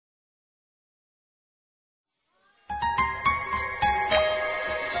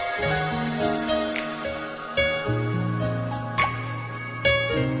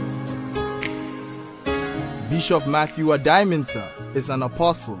Bishop Matthew Adiaminsa is an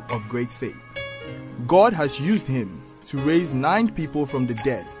apostle of great faith. God has used him to raise 9 people from the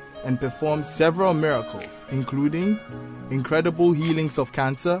dead and perform several miracles, including incredible healings of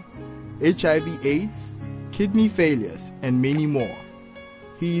cancer, HIV/AIDS, kidney failures, and many more.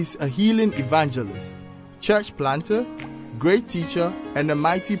 He is a healing evangelist, church planter, great teacher, and a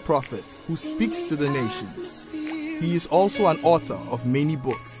mighty prophet who speaks to the nations. He is also an author of many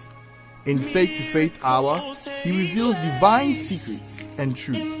books. In Faith to Faith Hour, he reveals divine secrets and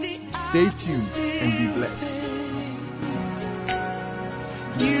truth. Stay tuned and be blessed.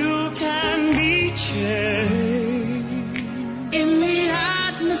 You can be changed in the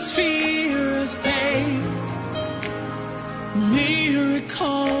atmosphere of faith.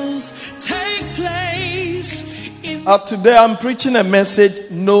 Miracles take place. Today I'm preaching a message,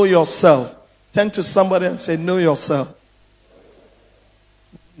 know yourself. Turn to somebody and say, know yourself.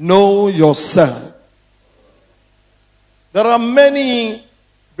 Know yourself. There are many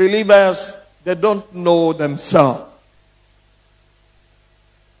believers that don't know themselves.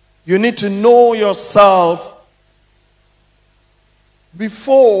 You need to know yourself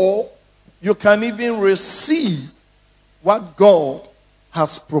before you can even receive what God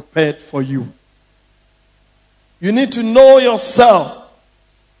has prepared for you. You need to know yourself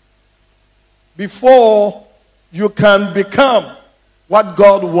before you can become what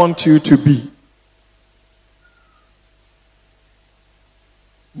God wants you to be.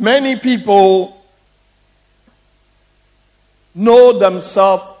 Many people know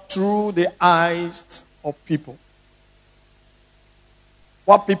themselves through the eyes of people.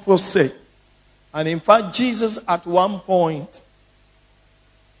 What people say. And in fact, Jesus at one point,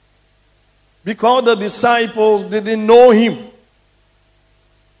 because the disciples didn't know him,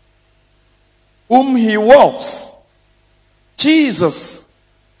 whom he was, Jesus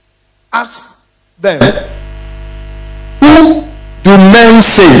asked them, who do men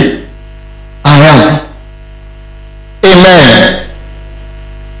say I am? Amen.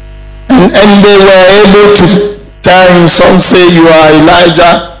 And they were able to tell him, some say you are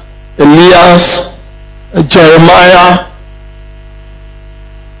Elijah, Elias, Jeremiah.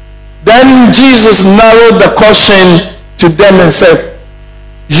 Then Jesus narrowed the question to them and said,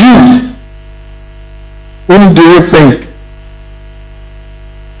 you, whom do you think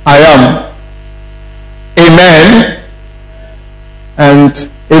I am? Amen. And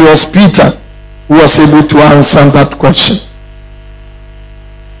it was Peter who was able to answer that question.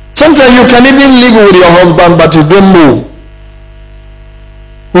 Sometimes you can even live with your husband, but you don't know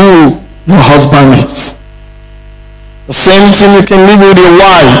who your husband is. The same thing, you can live with your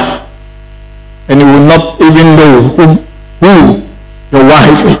wife, and you will not even know who your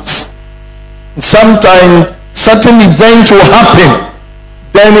wife is. And sometimes certain events will happen,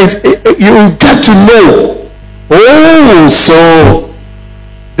 then you get to know, oh, so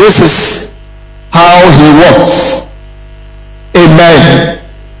this is how he was. Amen.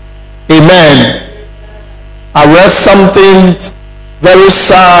 Amen. I read something very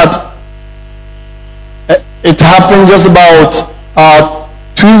sad. It happened just about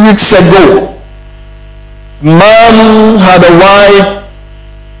 2 weeks ago. Man had a wife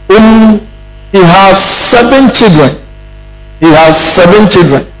whom he has 7 children. He has 7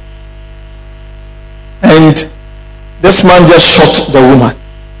 children. And this man just shot the woman.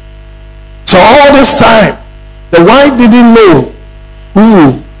 So all this time, the wife didn't know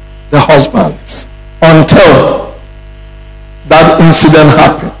who the husband is until that incident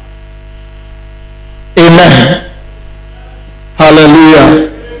happened. Amen.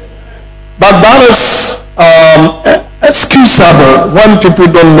 Hallelujah. But that is excusable when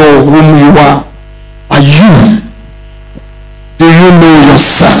people don't know whom you are. But you, do you know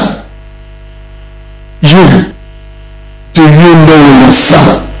yourself? You, do you know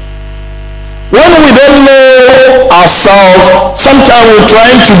yourself? When we don't know ourselves, sometimes we're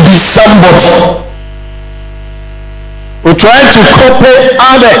trying to be somebody. We're trying to copy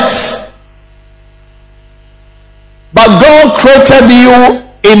others. But God created you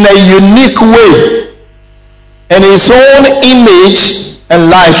in a unique way, in his own image and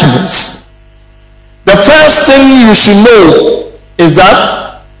likeness. The first thing you should know is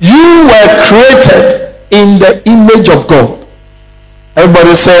that you were created in the image of God.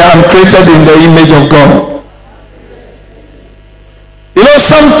 Everybody say, I'm created in the image of God. You know,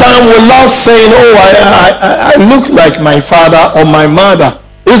 sometimes we love saying, oh, I look like my father or my mother.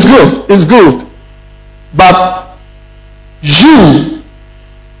 It's good. It's good. But you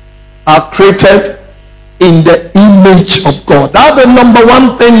are created in the image of God. That's the number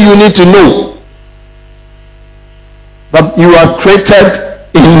one thing you need to know. That you are created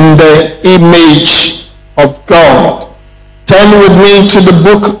in the image of God. Turn with me to the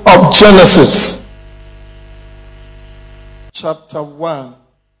book of Genesis, chapter 1,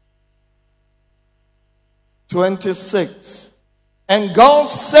 26. And God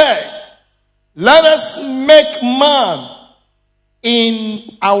said, let us make man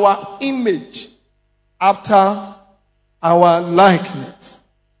in our image, after our likeness,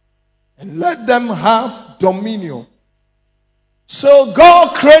 and let them have dominion. So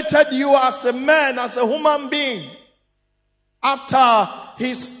God created you as a man, as a human being, after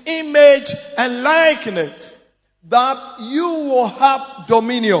his image and likeness, that you will have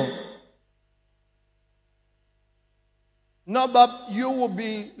dominion. Not that you will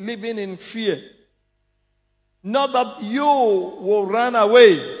be living in fear. Not that you will run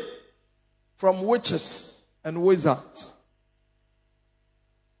away from witches and wizards.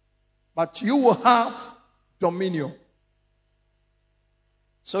 But you will have dominion.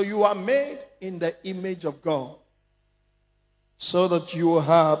 So you are made in the image of God, so that you will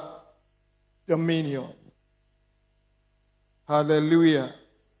have dominion. Hallelujah.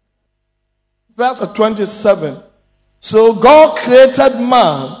 Verse 27. So God created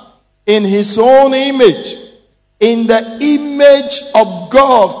man in his own image. In the image of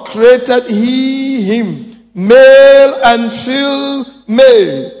God created he him. Male and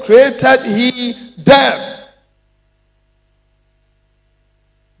female created he them.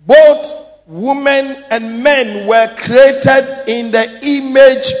 Both women and men were created in the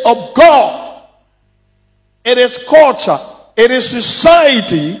image of God. It is culture, it is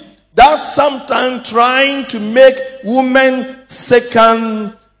society that's sometimes trying to make women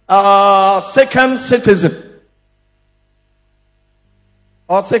second citizen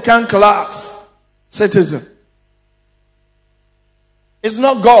or second class citizen. It's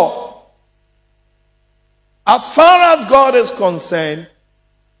not God. As far as God is concerned,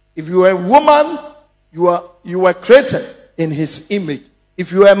 if you are a woman, you were created in his image.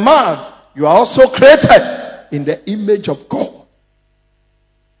 If you are a man, you are also created in the image of God,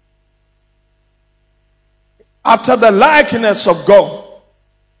 after the likeness of God.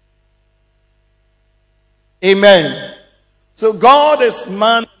 Amen. So God is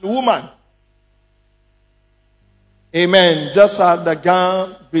man and woman. Amen. Just as the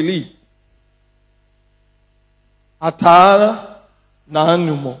Gan believe. Atara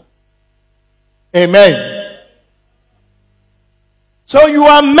Nanumo. Amen. So you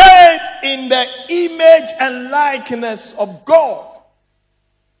are made in the image and likeness of God.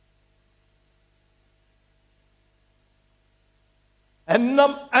 And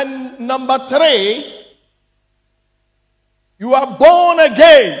number 3, you are born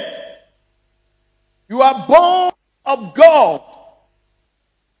again. You are born of God.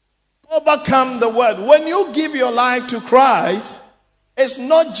 Overcome the world. When you give your life to Christ, it's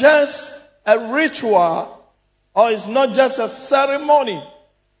not just a ritual or it's not just a ceremony,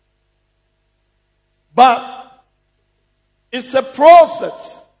 but it's a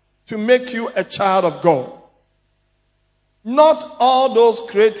process to make you a child of God. Not all those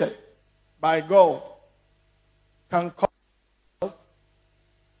created by God can call themselves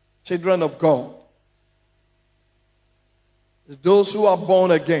children of God. It's those who are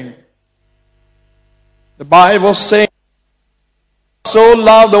born again. The Bible says, so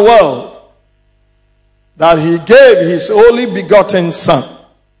loved the world that he gave his only begotten Son.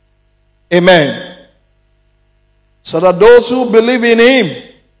 Amen. So that those who believe in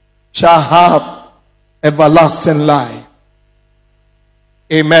him shall have everlasting life.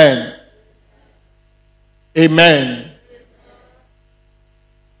 Amen. Amen.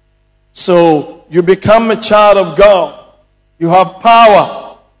 So you become a child of God. You have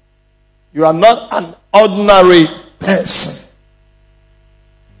power. You are not an ordinary person.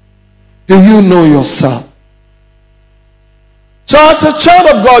 Do you know yourself? So as a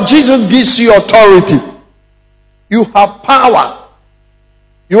child of God, Jesus gives you authority. You have power.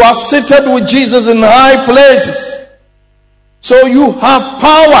 You are seated with Jesus in high places. So you have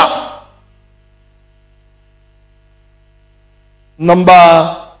power.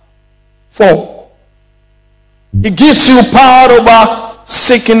 Number 4. He gives you power over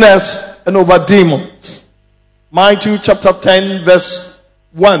sickness and over demons. Matthew chapter 10 verse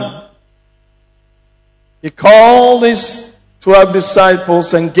 1. He called his 12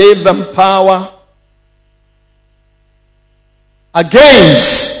 disciples and gave them power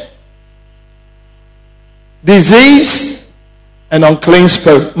against disease and unclean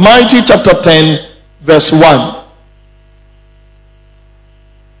spirit. Matthew chapter 10 verse 1.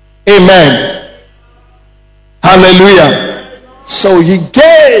 Amen. Hallelujah. So he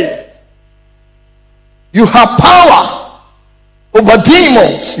gave. You have power over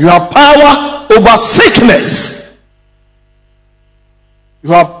demons. You have power over sickness.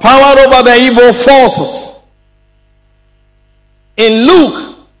 You have power over the evil forces. In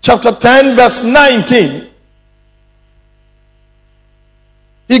Luke chapter 10 verse 19,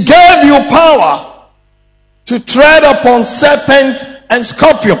 he gave you power to tread upon serpents and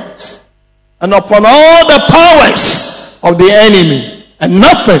scorpions and upon all the powers of the enemy, and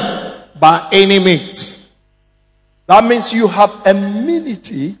nothing by any means. That means you have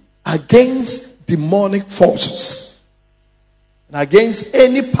immunity against demonic forces and against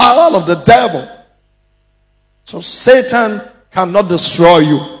any power of the devil. So Satan cannot destroy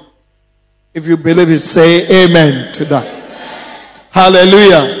you. If you believe it, say amen to that. Amen.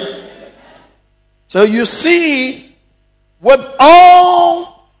 Hallelujah. So you see, with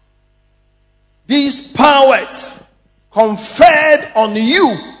all these powers conferred on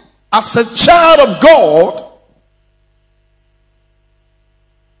you as a child of God,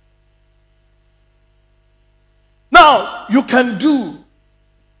 now you can do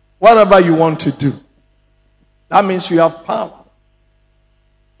whatever you want to do. That means you have power.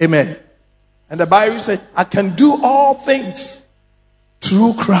 Amen. And the Bible says, I can do all things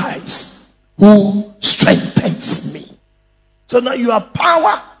through Christ who strengthens me. So now you have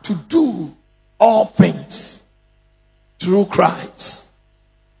power to do all things through Christ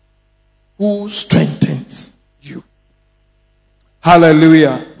who strengthens you.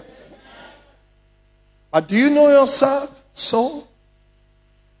 Hallelujah. But do you know yourself so?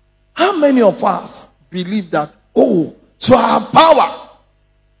 How many of us believe that, oh, so I have power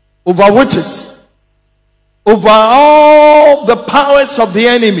over witches, over all the powers of the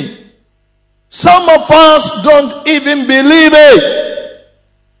enemy? Some of us don't even believe it.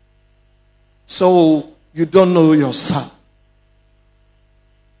 So you don't know yourself.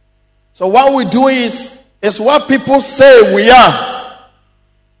 So what we do is what people say we are.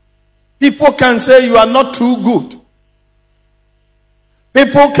 People can say you are not too good.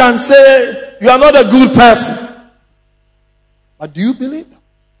 People can say you are not a good person. But do you believe that?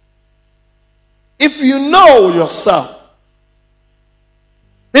 If you know yourself,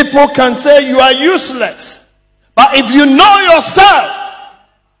 people can say you are useless. But if you know yourself,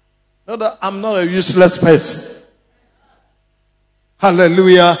 know that I'm not a useless person.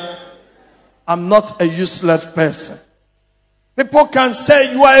 Hallelujah. I'm not a useless person. People can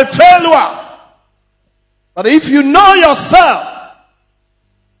say you are a failure. But if you know yourself,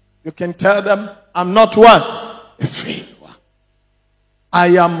 you can tell them, I'm not what? A failure. I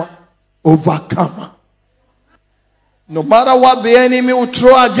am overcomer. No matter what the enemy will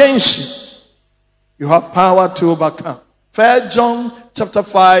throw against you, you have power to overcome. 1 John chapter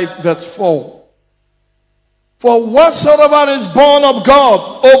 5 verse 4. For whatsoever is born of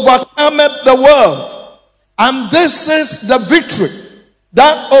God overcometh the world. And this is the victory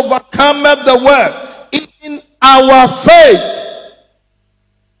that overcometh the world, even our faith.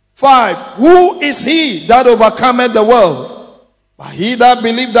 5. Who is he that overcometh the world? But he that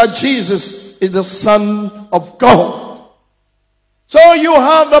believed that Jesus is the Son of God. So you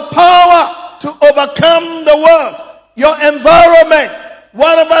have the power to overcome the world. Your environment,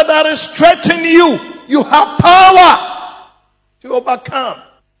 whatever that is threatening you, you have power to overcome.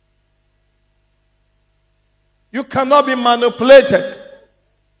 You cannot be manipulated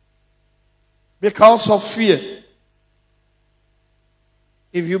because of fear.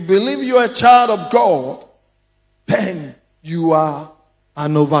 If you believe you are a child of God, then you are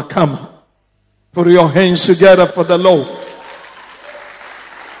an overcomer. Put your hands together for the Lord.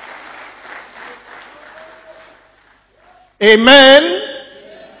 Amen.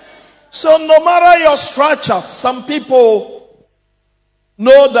 So no matter your structure, some people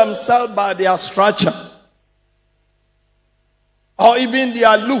know themselves by their structure or even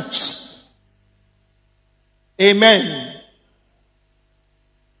their looks. Amen.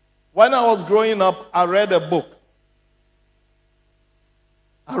 When I was growing up, I read a book.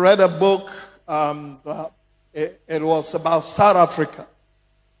 It was about South Africa.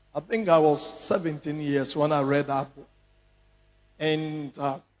 I think I was 17 years when I read that book. And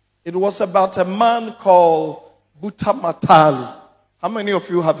it was about a man called Buta Matali. How many of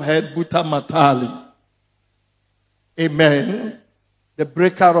you have heard Buta Matali? Amen. The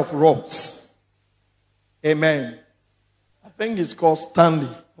breaker of rocks. Amen. I think it's called Stanley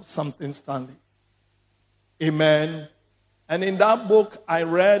or something Stanley. Amen. And in that book I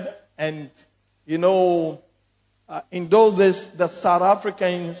read, and in those days the South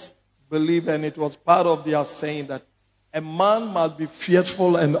Africans believed, and it was part of their saying, that a man must be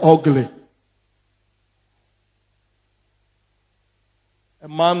fearful and ugly. A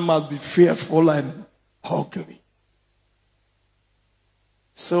man must be fearful and ugly.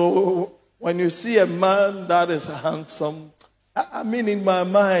 So When you see a man that is handsome, I mean, in my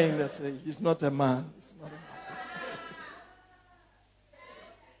mind, I say, he's not a man. He's not a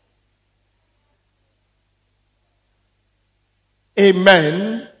man.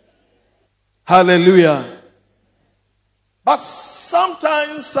 Amen. Hallelujah. But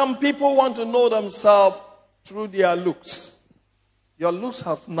sometimes some people want to know themselves through their looks. Your looks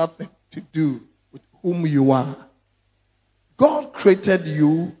have nothing to do with whom you are. God created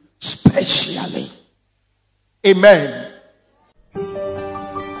you specially. Amen.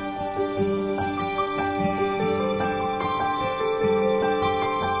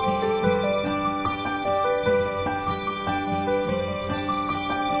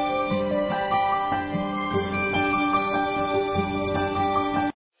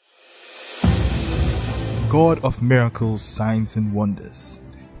 God of miracles, signs and wonders,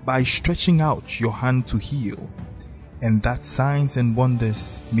 by stretching out your hand to heal, and that signs and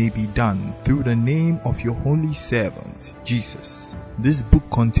wonders may be done through the name of your holy servant, Jesus. This book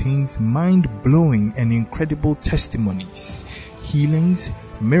contains mind-blowing and incredible testimonies, healings,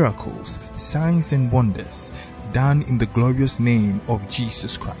 miracles, signs and wonders done in the glorious name of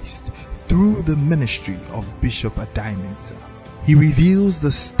Jesus Christ through the ministry of Bishop Adai-Mensah. He reveals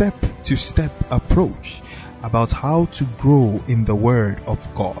the step-to-step approach about how to grow in the Word of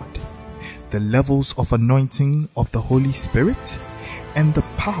God, the levels of anointing of the Holy Spirit, and the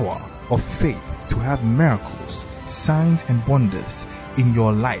power of faith to have miracles, signs and wonders in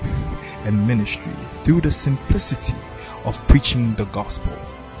your life and ministry through the simplicity of preaching the gospel.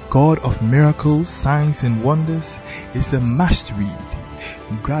 God of miracles, signs and wonders is a must read.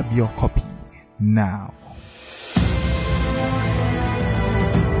 Grab your copy now.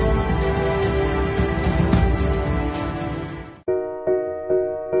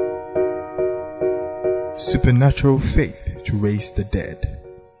 Supernatural faith to raise the dead.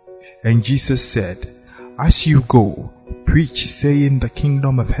 And Jesus said, "As you go, preach, saying the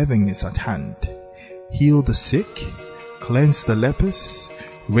kingdom of heaven is at hand. Heal the sick, cleanse the lepers,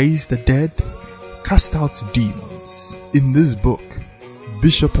 raise the dead, cast out demons." In this book,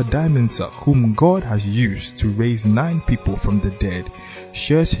 Bishop Adai-Mensah, whom God has used to raise 9 people from the dead,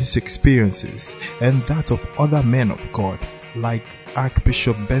 shares his experiences and that of other men of God like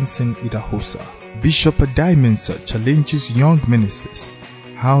Archbishop Benson Idahosa. Bishop Adai-Mensah challenges young ministers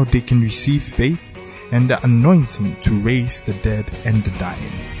how they can receive faith and the anointing to raise the dead and the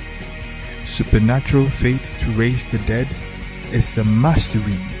dying. Supernatural faith to raise the dead is a must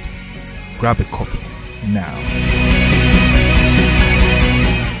read. Grab a copy now.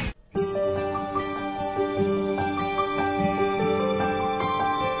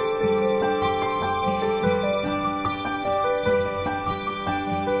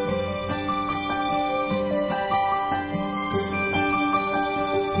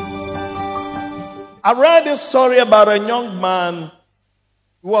 I read a story about a young man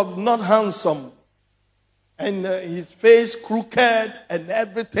who was not handsome and his face crooked and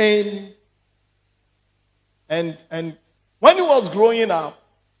everything. And when he was growing up,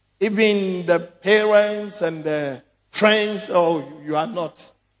 even the parents and the friends, "Oh, you are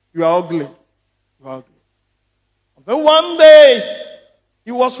not, you are ugly. You are ugly." But one day,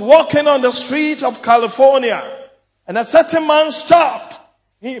 he was walking on the street of California, and a certain man stopped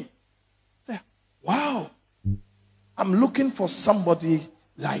him. "Wow, I'm looking for somebody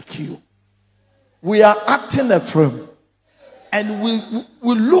like you. We are acting a film, and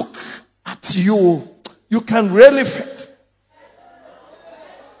we look at you. You can really fit.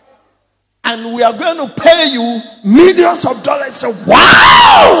 And we are going to pay you millions of dollars." So,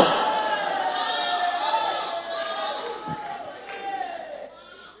 wow!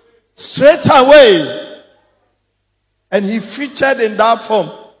 Straight away. And he featured in that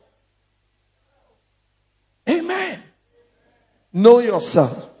film. Amen. Know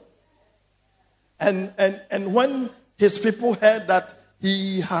yourself. And when his people heard that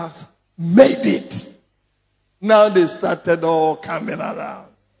he has made it, now they started all coming around.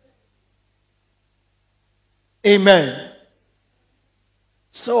 Amen.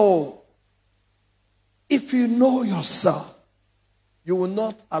 So, if you know yourself, you will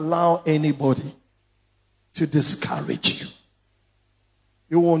not allow anybody to discourage you.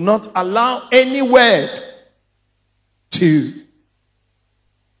 You will not allow any word to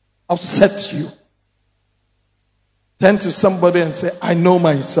upset you. Turn to somebody and say, "I know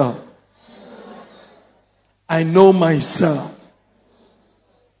myself. I know myself."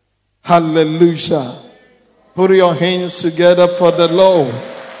 Hallelujah. Put your hands together for the Lord.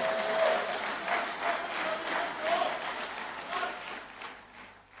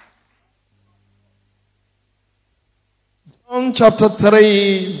 John John chapter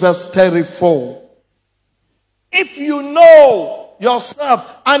 3 verse 34. If you know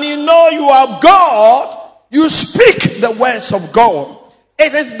yourself and you know you are God, you speak the words of God.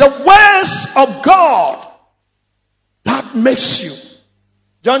 It is the words of God that makes you.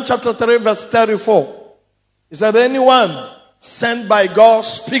 John chapter 3 verse 34. He said, anyone sent by God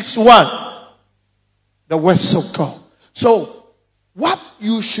speaks what? The words of God. So, what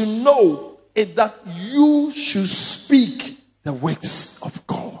you should know is that you should speak the words of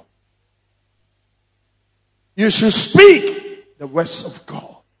God. You should speak the words of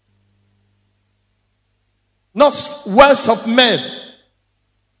God. Not words of men.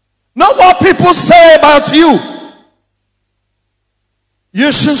 Not what people say about you.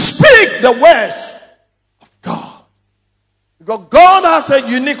 You should speak the words of God. Because God has a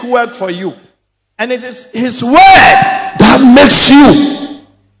unique word for you. And it is His word that makes you.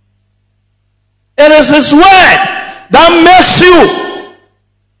 It is His word that makes you.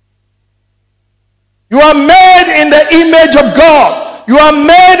 You are made in the image of God. You are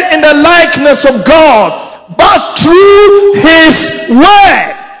made in the likeness of God. But through His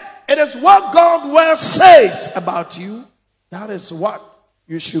word. It is what God's word says about you. That is what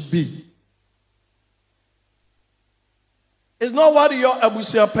you should be. It's not what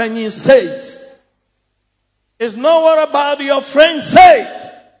your opinion says. It's not what about your friend says.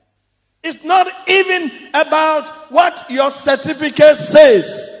 It's not even about what your certificate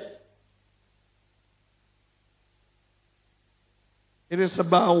says. It is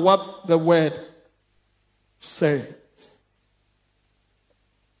about what the word says.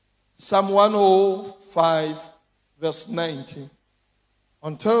 Psalm 105 verse 19.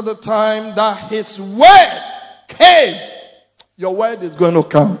 Until the time that His word came, your word is going to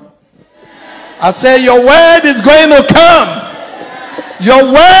come. I say your word is going to come.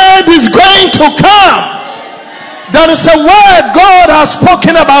 Your word is going to come. There is a word God has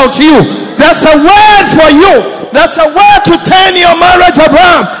spoken about you. There's a word for you. There's a word to turn your marriage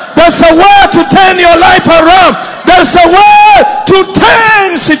around. There's a word to turn your life around. There's a word to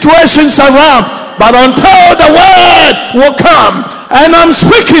turn situations around. But until the word will come, and I'm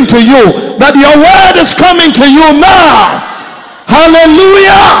speaking to you that your word is coming to you now.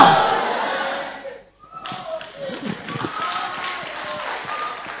 Hallelujah.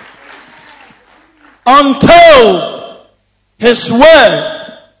 Until His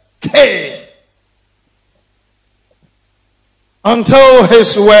word came. Until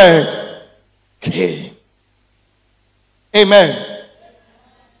His word came. Amen.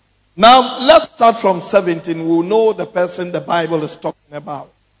 Now let's start from 17. We'll know the person the Bible is talking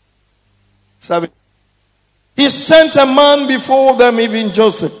about. 17. He sent a man before them, even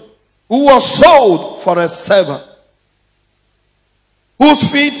Joseph, who was sold for a servant,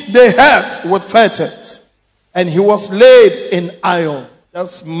 whose feet they had with fetters, and he was laid in iron.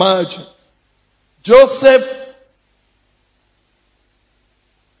 That's margin. Joseph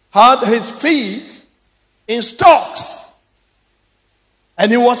had his feet in stocks,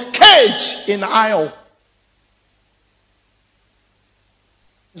 and he was caged in iron.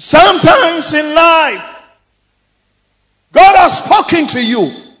 Sometimes in life, God has spoken to you.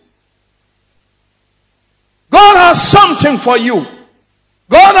 God has something for you.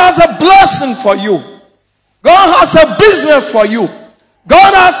 God has a blessing for you. God has a business for you.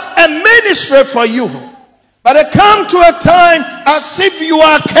 God has a ministry for you. But it comes to a time as if you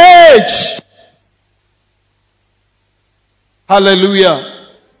are caged. Hallelujah.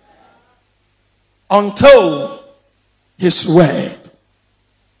 Until His word.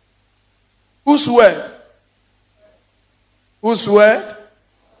 Whose word? Whose word?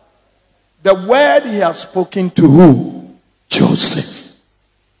 The word He has spoken to who? Joseph.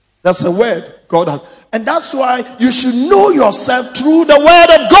 That's the word God has. And that's why you should know yourself through the word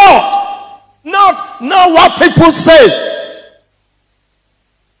of God. Not what people say.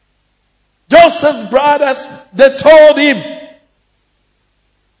 Joseph's brothers, they told him,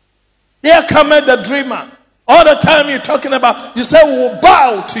 here cometh the dreamer. All the time you're talking about, you say, we'll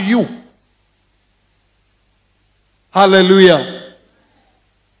bow to you. Hallelujah.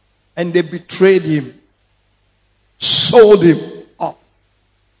 And they betrayed him. Sold him off.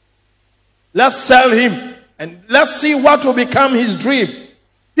 Let's sell him. And let's see what will become his dream.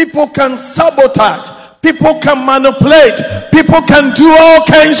 People can sabotage. People can manipulate. People can do all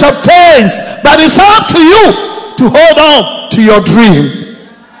kinds of things. But it's up to you to hold on to your dream.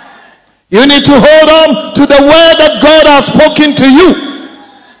 You need to hold on to the word that God has spoken to you.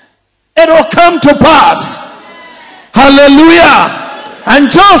 It will come to pass. Hallelujah. And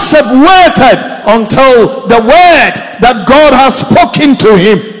Joseph waited until the word that God has spoken to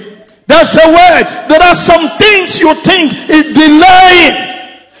him. There's a word. There are some things you think is delaying.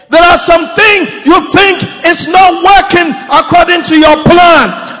 There are some things you think is not working according to your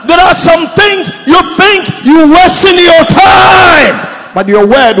plan. There are some things you think you're wasting your time, but your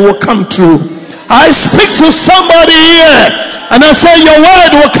word will come true. I speak to somebody here and I say your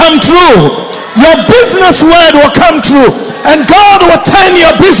word will come true. Your business word will come true, and God will turn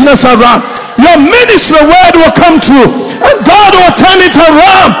your business around. Your ministry word will come true, and God will turn it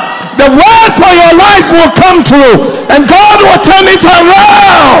around. The word for your life will come true, and God will turn it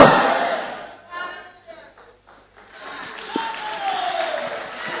around.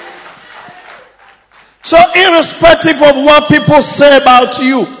 So irrespective of what people say about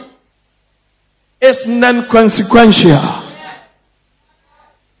you, it's non-consequential.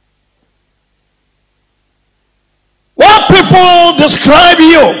 What people describe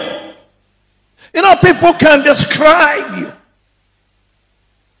you, people can describe you.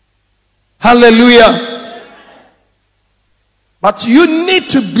 Hallelujah. But you need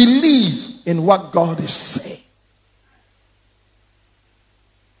to believe in what God is saying.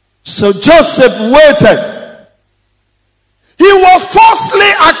 So Joseph waited. He was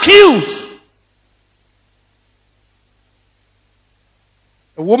falsely accused.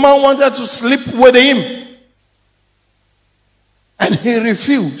 A woman wanted to sleep with him, and he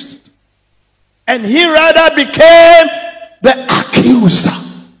refused. And he rather became the accuser.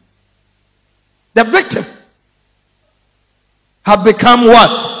 The victim had become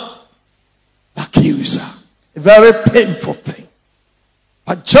what? The accuser. A very painful thing.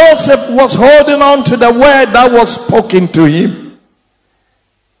 But Joseph was holding on to the word that was spoken to him.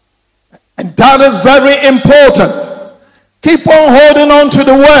 And that is very important. Keep on holding on to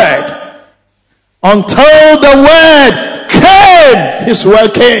the word until the word came. His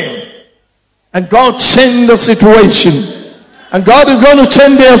word came. And God changed the situation. And God is going to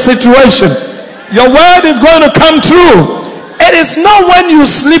change their situation. Your word is going to come true. It is not when you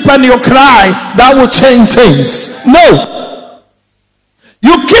sleep and you cry that will change things. No.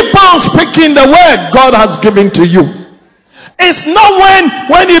 You keep on speaking the word God has given to you. It's not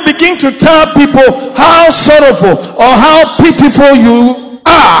when you begin to tell people how sorrowful or how pitiful you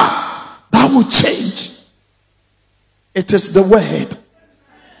are that will change. It is the word.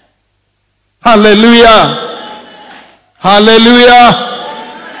 Hallelujah. Hallelujah.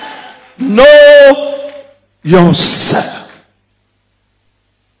 Know yourself.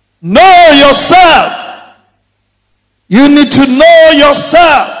 Know yourself. You need to know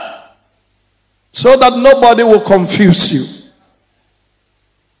yourself so that nobody will confuse you.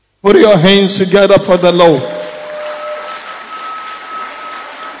 Put your hands together for the Lord.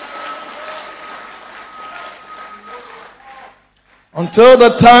 Until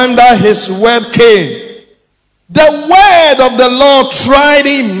the time that his word came, the word of the Lord tried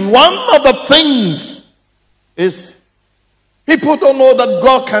him. One of the things is people don't know that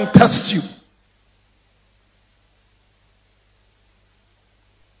God can test you.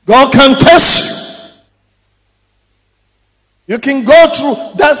 God can test you. You can go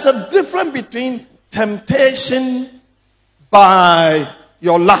through. There's a difference between temptation by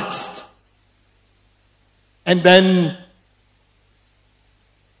your lust and then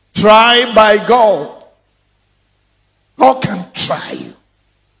try by God. God can try you.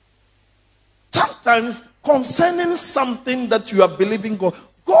 Sometimes concerning something that you are believing God,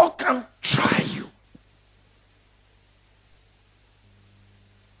 God can try you.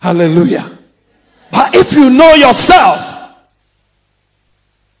 Hallelujah. But if you know yourself,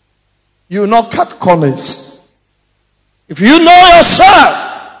 you will not cut corners. If you know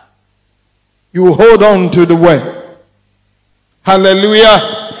yourself, you will hold on to the word.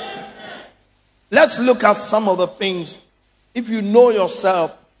 Hallelujah. Let's look at some of the things. If you know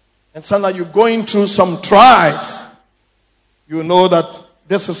yourself and somehow you're going through some trials, you know that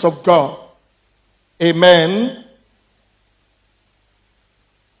this is of God. Amen.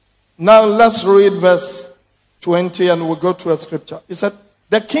 Now let's read verse 20 and we'll go to a scripture. It said,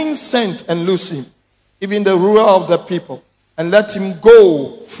 the king sent and loosed him, even the ruler of the people, and let him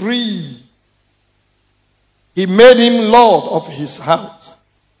go free. He made him lord of his house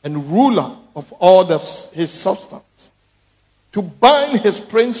and ruler of all his substance, to bind his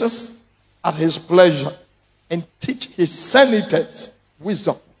princes at his pleasure and teach his senators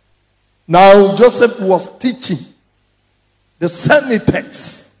wisdom. Now Joseph was teaching the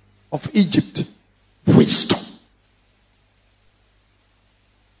senators of Egypt wisdom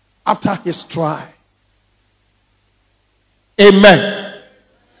after his trial. Amen.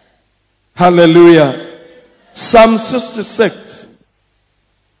 Hallelujah. Psalm 66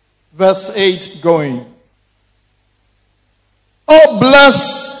 verse 8 going. Oh,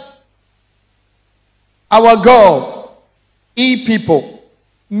 bless Our God, ye people,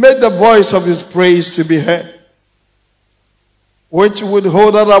 made the voice of his praise to be heard, which would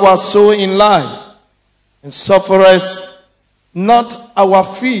hold our soul in life, and suffereth not our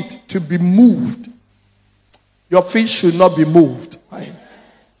feet to be moved. Your feet should not be moved. Right?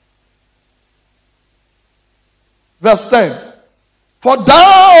 Verse 10. For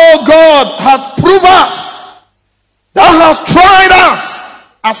thou, O God, hast proved us. Thou hast tried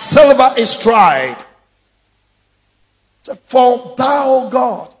us as silver is tried. For thou, O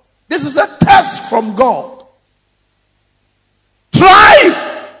God. This is a test from God.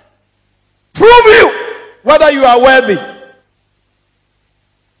 Try. Prove you whether you are worthy.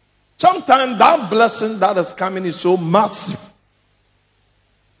 Sometimes that blessing that is coming is so massive.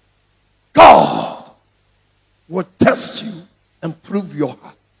 God will test you and prove your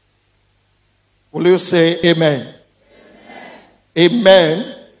heart. Will you say amen?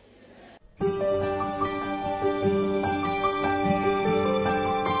 Amen.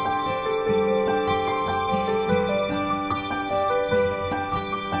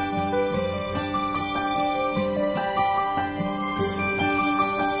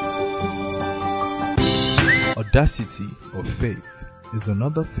 Audacity of Faith is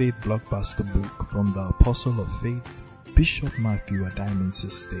another faith blockbuster book from the Apostle of Faith, Bishop Matthew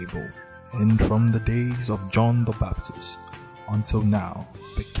Adimensa's stable. And from the days of John the Baptist until now,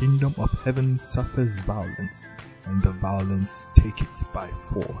 the kingdom of heaven suffers violence, and the violence take it by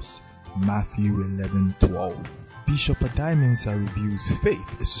force. Matthew 11:12. Bishop Adimensa reviews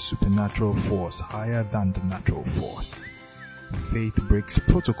faith is a supernatural force higher than the natural force. Faith breaks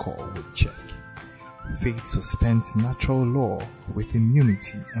protocol with check. Faith suspends natural law with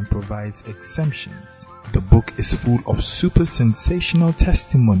immunity and provides exemptions. The book is full of super sensational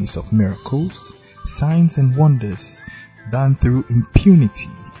testimonies of miracles, signs and wonders done through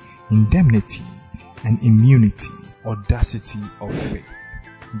impunity, indemnity, and immunity. Audacity of Faith.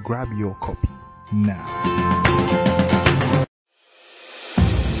 Grab your copy now.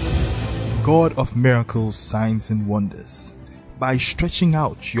 God of miracles, signs and wonders, by stretching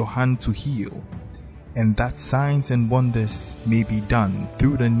out your hand to heal, and that signs and wonders may be done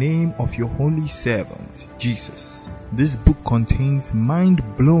through the name of your holy servant, Jesus. This book contains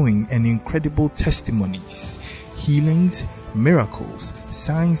mind-blowing and incredible testimonies, healings, miracles,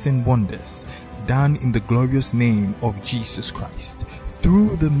 signs and wonders done in the glorious name of Jesus Christ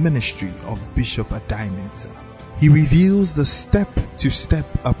through the ministry of Bishop Adimensa. He reveals the step-to-step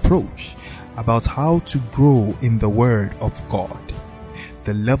approach about how to grow in the Word of God,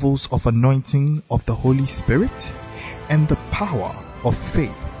 the levels of anointing of the Holy Spirit, and the power of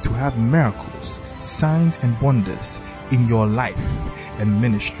faith to have miracles, signs and wonders in your life and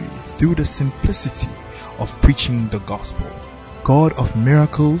ministry through the simplicity of preaching the gospel. God of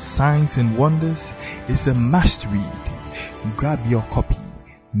miracles, signs and wonders is a must read. Grab your copy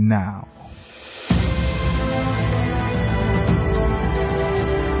now.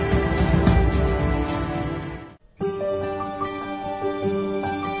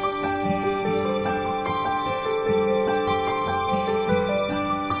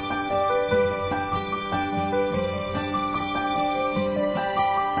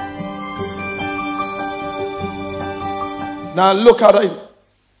 Now look at it.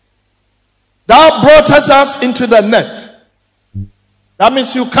 Thou broughtest us into the net. That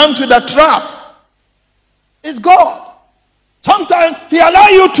means you come to the trap. It's God. Sometimes he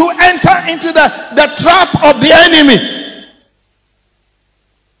allows you to enter into the trap of the enemy.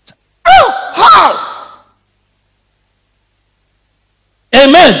 Oh, how?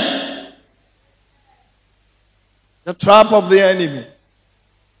 Amen. The trap of the enemy.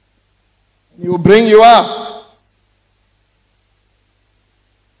 He will bring you out.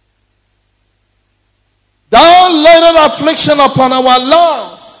 Thou laid affliction upon our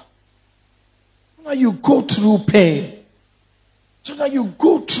lungs. Now you go through pain. So that you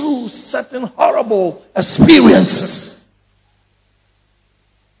go through certain horrible experiences.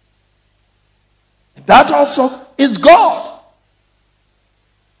 That also is God.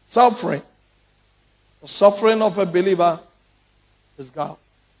 Suffering. The suffering of a believer is God.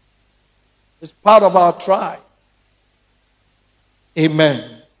 It's part of our tribe.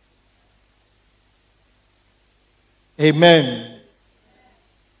 Amen. Amen.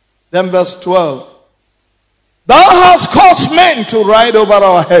 Then verse 12. Thou hast caused men to ride over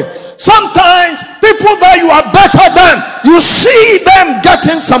our head. Sometimes people that you are better than, you see them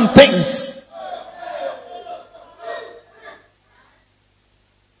getting some things.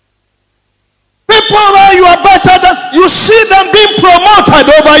 People that you are better than, you see them being promoted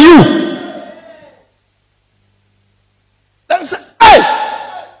over you. Then say, hey,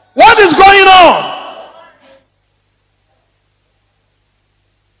 what is going on?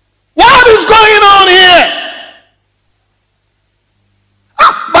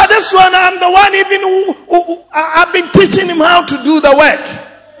 this one, I'm the one even who I've been teaching him how to do the work.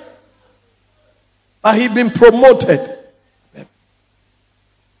 But he's been promoted.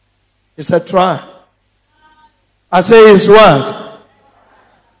 It's a try. I say it's what?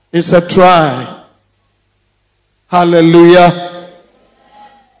 It's a try. Hallelujah.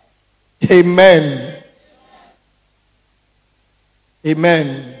 Amen.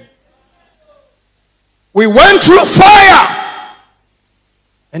 Amen. We went through fire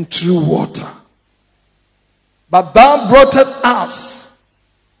and through water, but thou broughtest us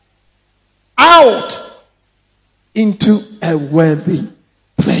out into a worthy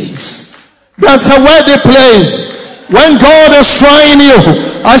place. That's a worthy place. When God is trying you,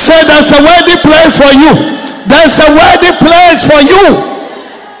 I said that's a worthy place for you. There's a worthy place for you.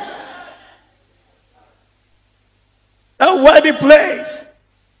 A worthy place.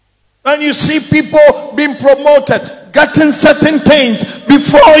 When you see people being promoted, getting certain things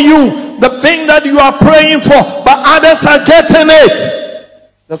before you, the thing that you are praying for, but others are getting it.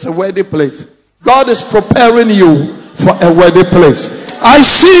 That's a worthy place. God is preparing you for a worthy place. I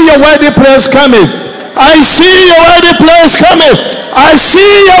see your worthy place coming. I see your worthy place coming. I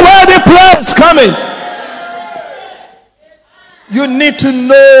see your worthy place coming. You need to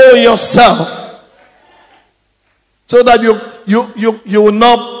know yourself so that you will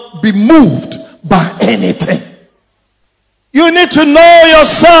not be moved by anything. You need to know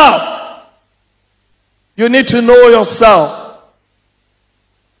yourself. You need to know yourself.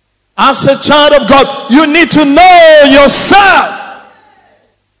 As a child of God, you need to know yourself.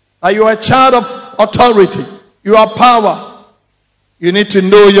 That you are a child of authority. You are power. You need to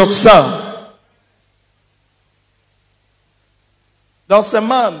know yourself. There's a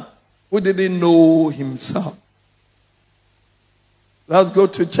man who didn't know himself. Let's go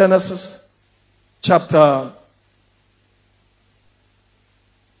to Genesis chapter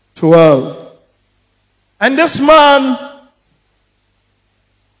 12. And this man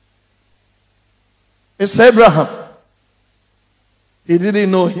is Abraham. He didn't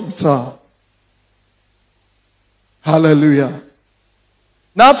know himself. Hallelujah.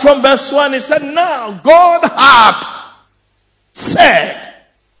 Now from verse 1 he said, now God had said.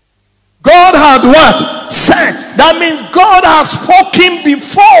 God had what? Said. That means God has spoken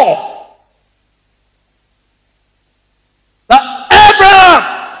before. That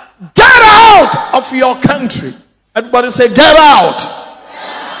Abraham, get out of your country. Everybody say, get out.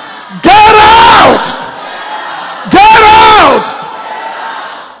 Get out. Get out.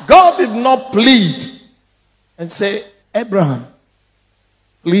 God did not plead and say, Abraham,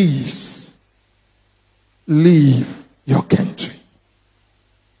 please leave your country.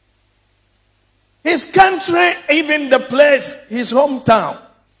 His country, even the place, his hometown,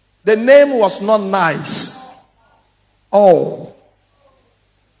 the name was not nice. Oh,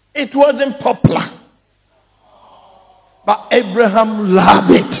 it wasn't popular. But Abraham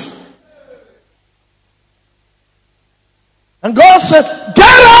loved it. And God said, get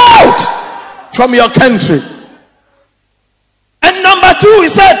out from your country. And number 2, he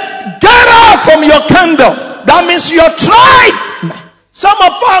said, get out from your kingdom. That means your tribe. Some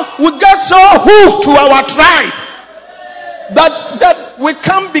of us will get so hooked to our tribe that we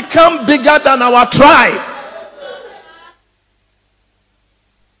can't become bigger than our tribe.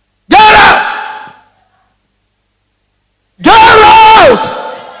 Get out! Get out!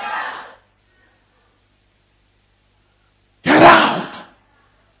 Get out!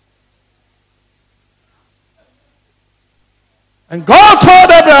 And God told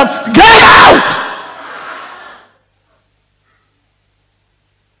Abraham, get out!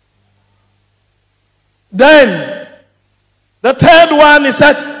 Then the third one, he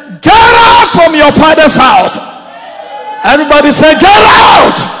said, get out from your father's house. Everybody say, get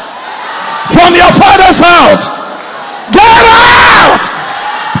out from your father's house. Get out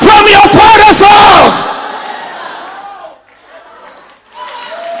from your father's house.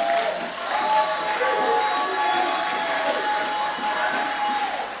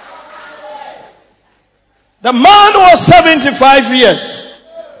 The man was 75 years.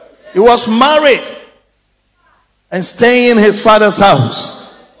 He was married and staying in his father's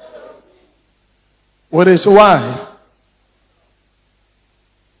house with his wife,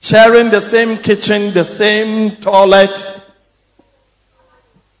 sharing the same kitchen, the same toilet.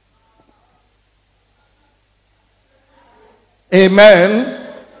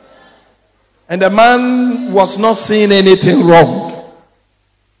 Amen. And the man was not seeing anything wrong.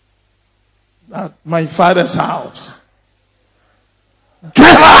 At my father's house.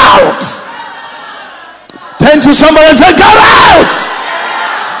 Get out! Turn to somebody and say, get out!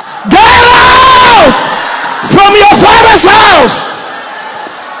 Get out from your father's house!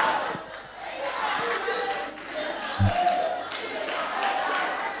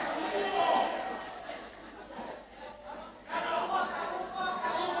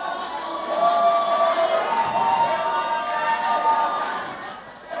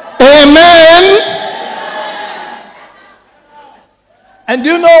 And do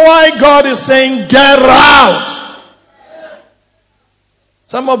you know why God is saying, get out?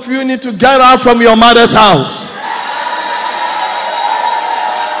 Some of you need to get out from your mother's house.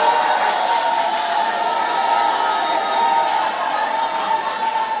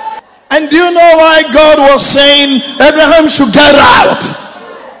 And do you know why God was saying Abraham should get out?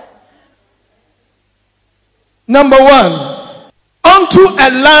 Number one, unto a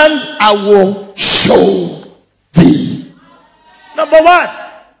land I will show thee. Number one,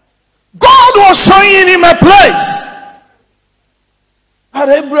 God was showing him a place. But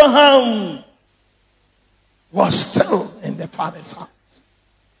Abraham was still in the father's house.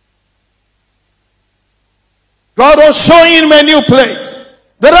 God was showing him a new place.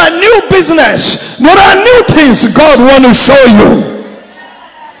 There are new business. There are new things God wants to show you.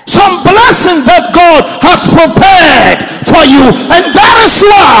 Some blessings that God has prepared for you. And that is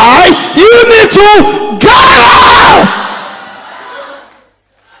why you need to go out.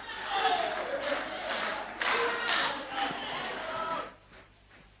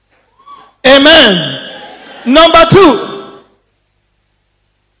 Amen. Number two,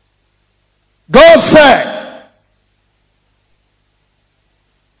 God said,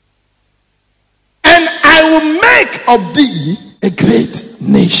 and I will make of thee a great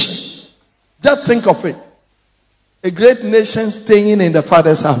nation. Just think of it. A great nation staying in the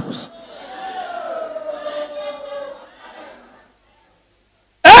father's house.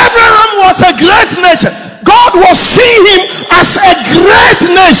 Abraham was a great nation. God was seeing him as a great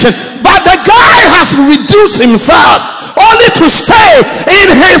nation. But the guy has reduced himself only to stay in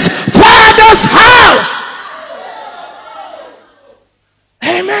his father's house.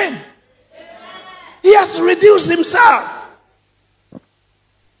 Amen. He has reduced himself.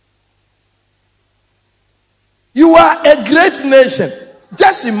 You are a great nation.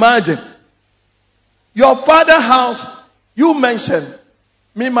 Just imagine. Your father's house, you mentioned.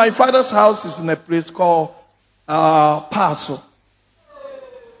 Me, my father's house is in a place called Paso.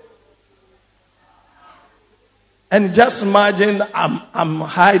 And just imagine I'm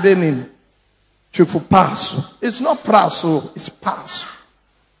hiding in Chufu Paso. It's not Paso, it's Paso.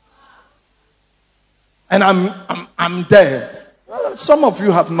 And I'm there. Well, some of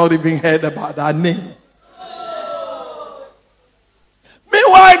you have not even heard about that name.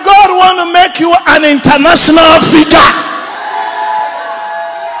 Meanwhile, God wants to make you an international figure.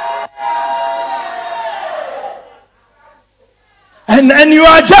 And you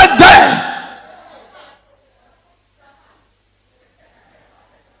are just there.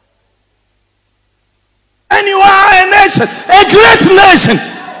 And you are a nation, a great nation.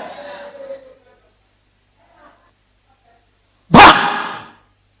 But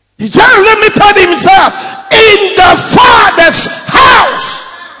he just limited himself in the Father's house.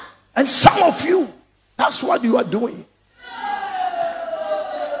 And some of you, that's what you are doing.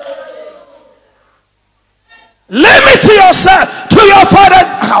 Limit yourself to your Father's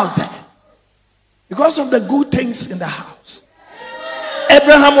house there. Because of the good things in the house.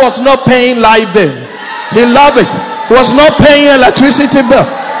 Abraham was not paying light bill. He loved it. He was not paying electricity bill.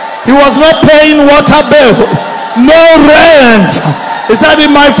 He was not paying water bill. No rent. He said,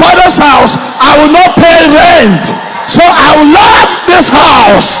 in my father's house, I will not pay rent. So I will love this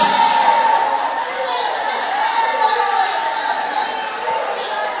house.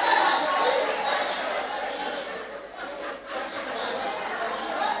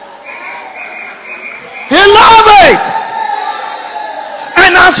 He loved it.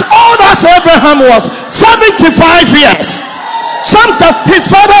 And as old as Abraham was, 75 years. Sometimes his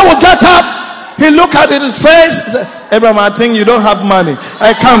father would get up. He looked at his face. He said, Abraham, I think you don't have money.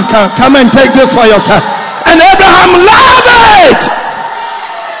 Come and take this for yourself. And Abraham loved it.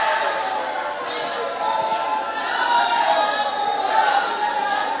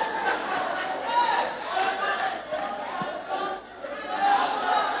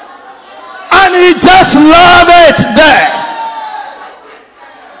 And he just loved it there.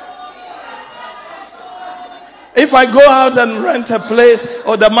 If I go out and rent a place,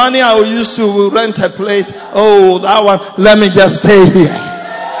 or the money I will use to rent a place, oh, that one, let me just stay here.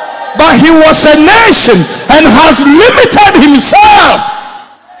 But he was a nation and has limited himself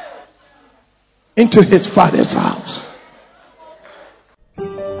into his father's house.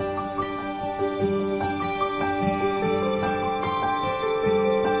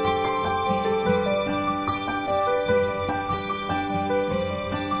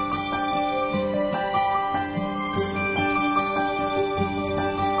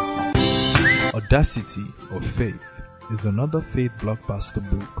 Audacity of Faith is another faith blockbuster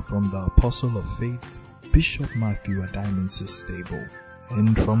book from the Apostle of Faith, Bishop Matthew Adimansis Stable,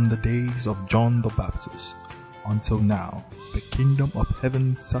 and from the days of John the Baptist. Until now, the kingdom of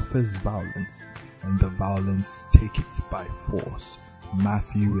heaven suffers violence, and the violence take it by force.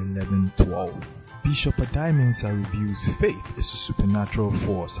 Matthew 11:12. Bishop Addae-Mensah reviews faith is a supernatural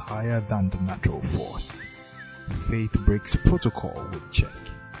force higher than the natural force. Faith breaks protocol with check.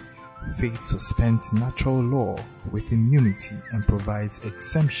 Faith suspends natural law with immunity and provides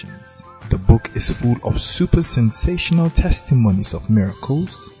exemptions. The book is full of super sensational testimonies of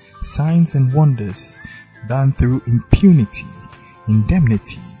miracles, signs and wonders done through impunity,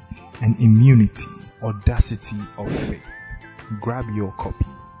 indemnity, and immunity, audacity of faith. Grab your copy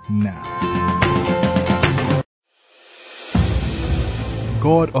now.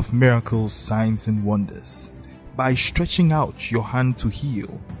 God of miracles, signs and wonders, by stretching out your hand to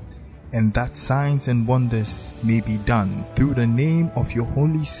heal, and that signs and wonders may be done through the name of your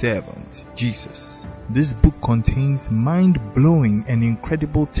holy servant, Jesus. This book contains mind-blowing and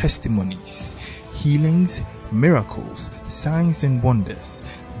incredible testimonies, healings, miracles, signs and wonders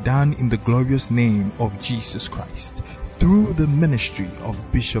done in the glorious name of Jesus Christ through the ministry of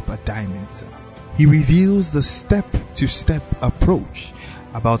Bishop Addae-Mensah. He reveals the step-to-step approach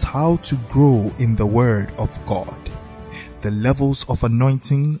about how to grow in the Word of God, the levels of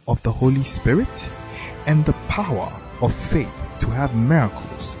anointing of the Holy Spirit, and the power of faith to have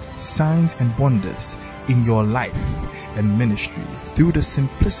miracles, signs and wonders in your life and ministry through the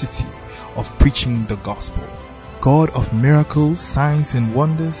simplicity of preaching the gospel. God of miracles, signs and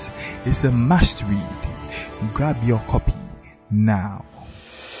wonders is a must read. Grab your copy now.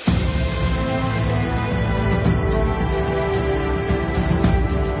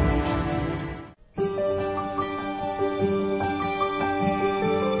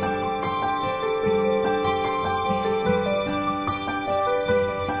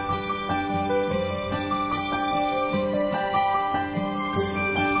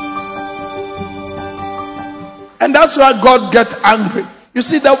 And that's why God gets angry. You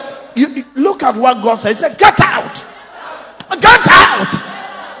see, you look at what God says. He said, get out. Get out.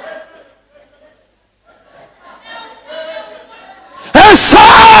 It's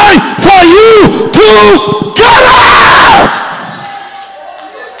time for you to get out.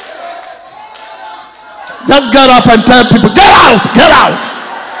 Just get up and tell people, get out, get out.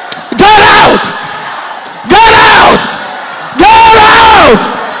 Get out. Get out. Get out.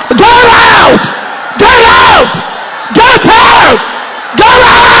 Get out. Get out. Get out! Get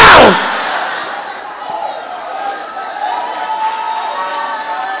out!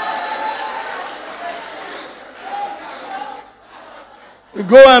 You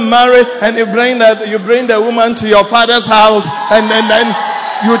go and marry, and you bring the woman to your father's house, and then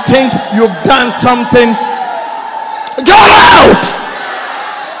you think you've done something. Get out!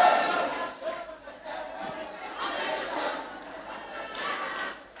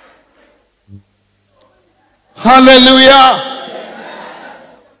 Hallelujah.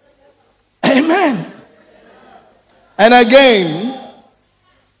 Amen. And again,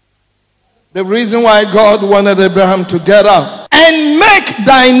 the reason why God wanted Abraham to get up and make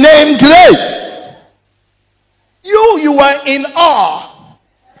thy name great. You were in awe.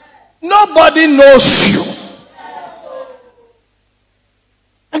 Nobody knows you.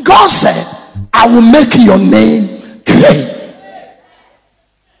 And God said, I will make your name great.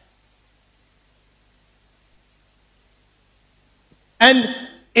 And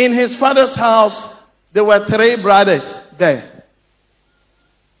in his father's house, there were 3 brothers there.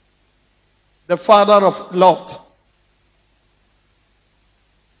 The father of Lot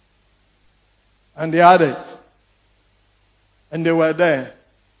and the others. And they were there.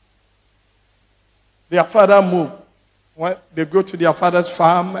 Their father moved. They go to their father's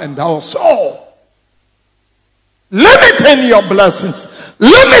farm, and that was all. Limiting your blessings,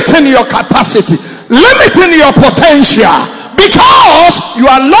 limiting your capacity, limiting your potential. Because you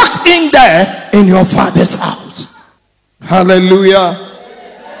are locked in there in your father's house. Hallelujah.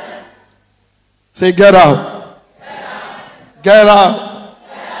 Amen. Say, get out. Get out.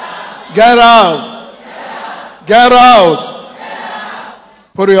 Get out. Get out.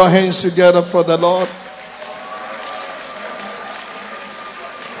 Put your hands together for the Lord.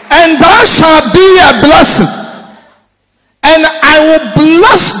 And thou shalt be a blessing. And I will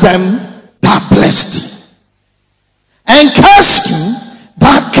bless them that bless thee. And curse him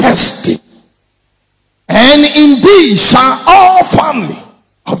that cursed thee. And in thee shall all family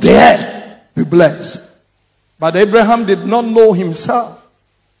of the earth be blessed. But Abraham did not know himself.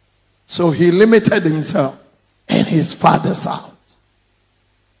 So he limited himself in his father's house.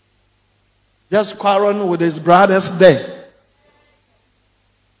 Just quarreling with his brothers there.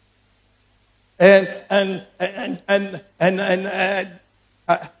 And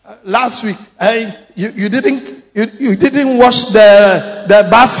last week, you didn't wash the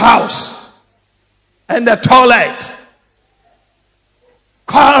bathhouse and the toilet.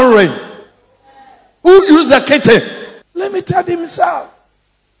 Quarrel. Who used the kitchen? Limited himself.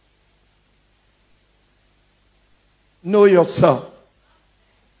 Know yourself.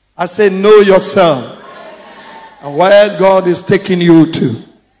 I say know yourself. And where God is taking you to.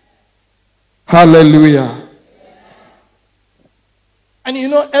 Hallelujah. And you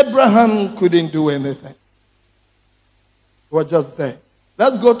know, Abraham couldn't do anything. He was just there.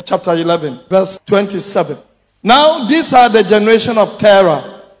 Let's go to chapter 11, verse 27. Now, these are the generation of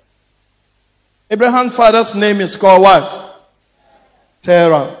Terah. Abraham's father's name is called what?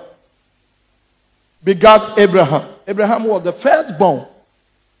 Terah. Begat Abraham. Abraham was the firstborn.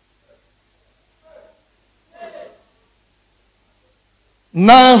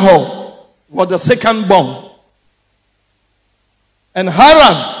 Nahor was the secondborn. And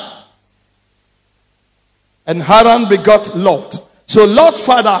Haran. And Haran begot Lot. So Lot's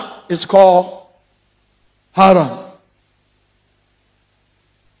father is called Haran.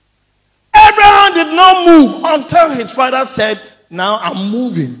 Abraham did not move until his father said, now I'm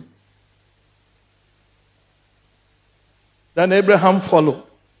moving. Then Abraham followed.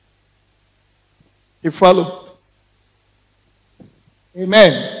 He followed.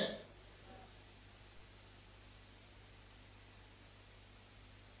 Amen.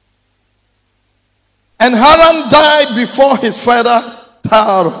 And Haran died before his father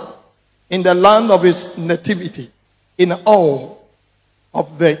Terah in the land of his nativity, in awe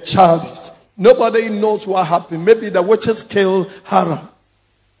of the Chaldees. Nobody knows what happened. Maybe the witches killed Haran.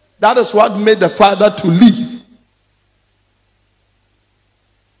 That is what made the father to leave.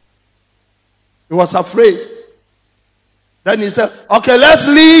 He was afraid. Then he said, okay, let's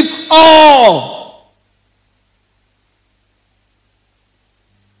leave all.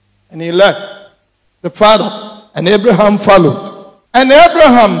 And he left. The father and Abraham followed. And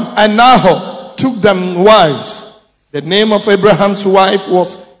Abraham and Nahor took them wives. The name of Abraham's wife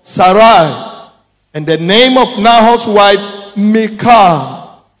was Sarai. And the name of Nahor's wife,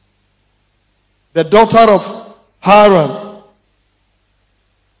 Milcah, the daughter of Haran,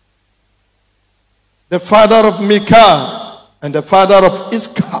 the father of Milcah, and the father of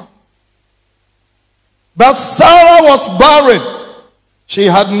Iscah. But Sarah was barren. She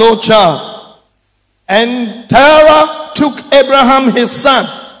had no child. And Terah took Abraham his son,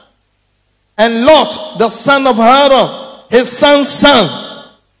 and Lot, the son of Haran, his son's son,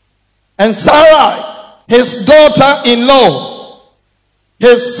 and Sarai, his daughter-in-law,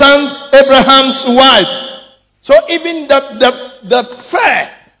 his son Abraham's wife. So even the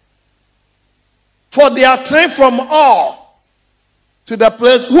fare for their trip from Ur to the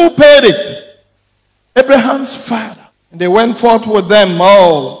place, who paid it? Abraham's father. And they went forth with them,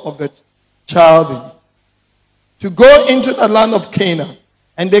 all of the Chaldees, to go into the land of Canaan.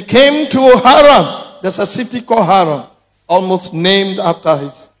 And they came to Haran. There's a city called Haran, almost named after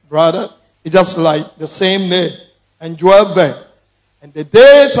his brother. It's just like the same name. And dwelt there. And the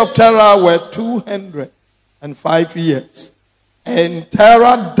days of Terah were 205 years. And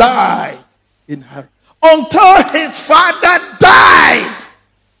Terah died in Haran. Until his father died.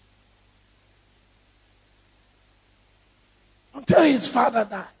 Until his father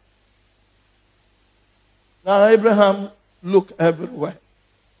died. Now Abraham looked everywhere.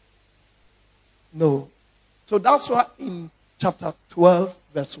 No. So that's why in chapter 12,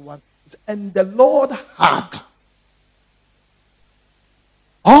 verse 1, it's, and the Lord had.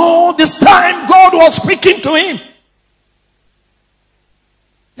 All this time God was speaking to him.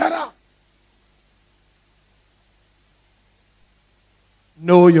 Get up.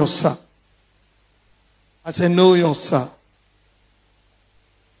 Know yourself. I say know yourself.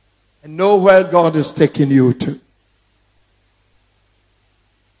 And know where God is taking you to.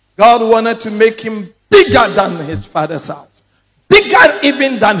 God wanted to make him bigger than his father's house. Bigger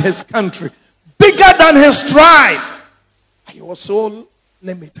even than his country. Bigger than his tribe. He was so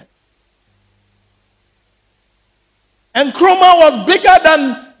limited. And Kroma was bigger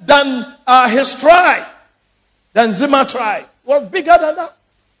than his tribe. Than Zimmer tribe. Was bigger than that.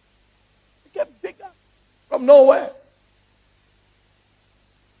 It get bigger from nowhere.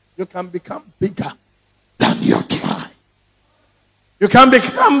 You can become bigger than your tribe. You can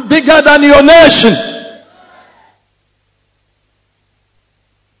become bigger than your nation.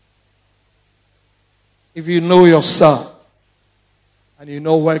 If you know yourself and you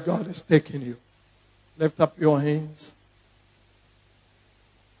know where God is taking you, lift up your hands.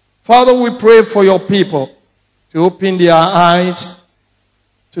 Father, we pray for your people to open their eyes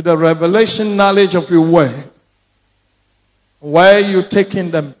to the revelation knowledge of your word. Where you're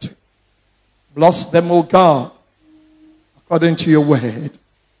taking them to. Bless them, O God, according to your word.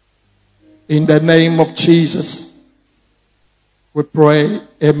 In the name of Jesus, we pray.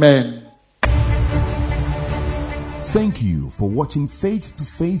 Amen. Thank you for watching Faith to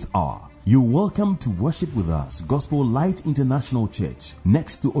Faith Hour. You're welcome to worship with us, Gospel Light International Church,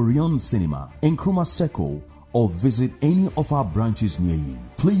 next to Orion Cinema, Nkrumah Circle, or visit any of our branches near you.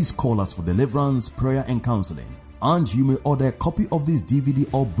 Please call us for deliverance, prayer, and counseling. And you may order a copy of this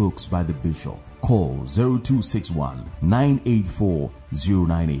DVD or books by the Bishop. Call 0261 984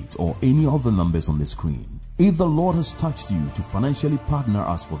 098 or any of the numbers on the screen. If the Lord has touched you to financially partner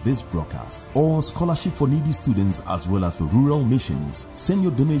us for this broadcast or scholarship for needy students as well as for rural missions, send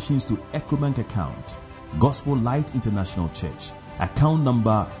your donations to EcoBank account, Gospel Light International Church, account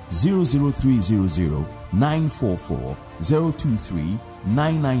number 00300 944 023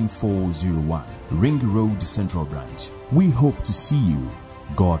 99401, Ring Road Central Branch. We hope to see you.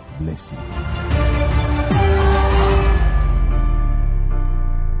 God bless you.